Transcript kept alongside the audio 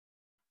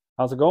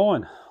How's it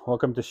going?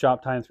 Welcome to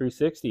Shoptime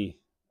 360.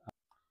 A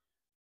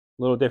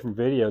little different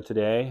video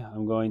today.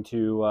 I'm going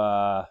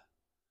to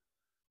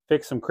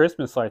fix some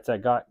Christmas lights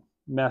that got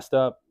messed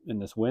up in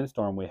this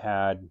windstorm we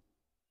had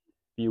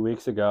a few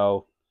weeks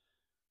ago,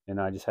 and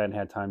I just hadn't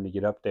had time to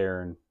get up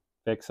there and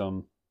fix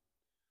them.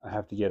 I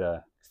have to get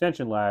a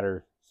extension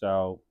ladder,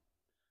 so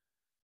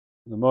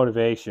the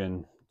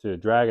motivation to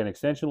drag an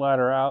extension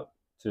ladder out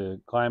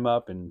to climb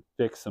up and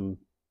fix some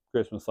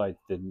Christmas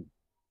lights didn't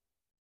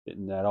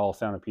at all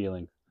sound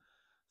appealing.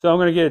 So I'm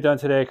going to get it done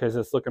today because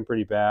it's looking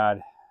pretty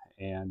bad,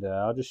 and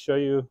I'll just show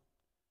you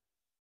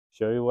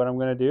what I'm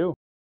going to do.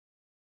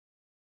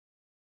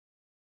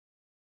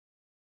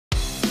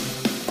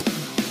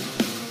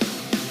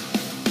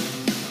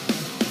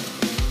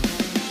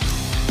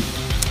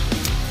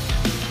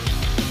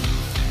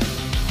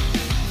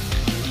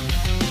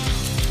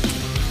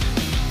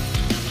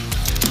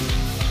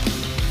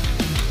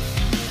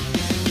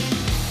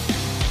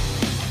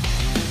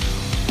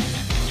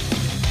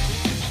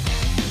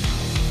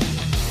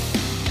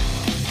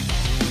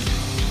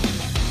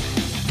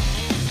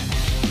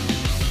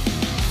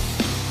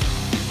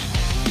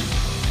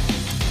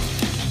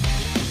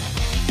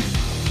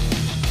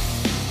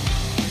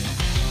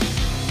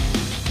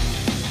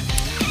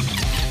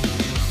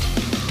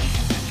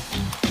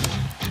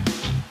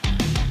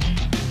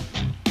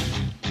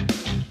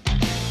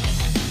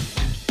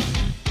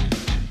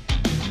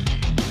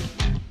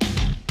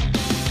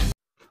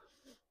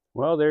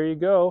 Well, there you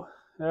go.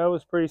 That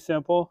was pretty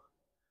simple.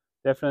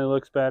 Definitely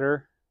looks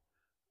better.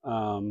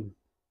 Um,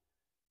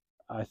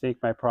 I think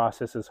my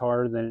process is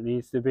harder than it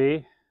needs to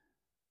be.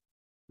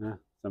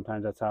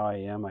 Sometimes that's how I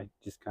am. I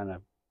just kind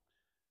of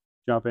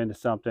jump into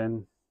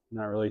something,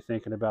 not really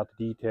thinking about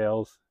the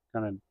details,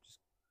 kind of just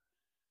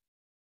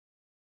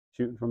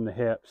shooting from the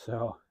hip.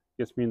 So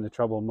it gets me into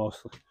trouble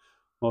most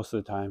of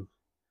the time.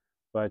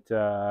 But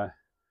I'll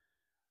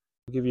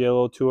give you a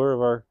little tour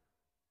of our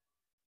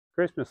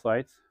Christmas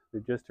lights. They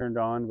just turned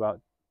on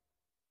about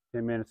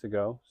 10 minutes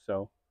ago.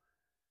 So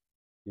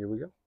here we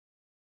go.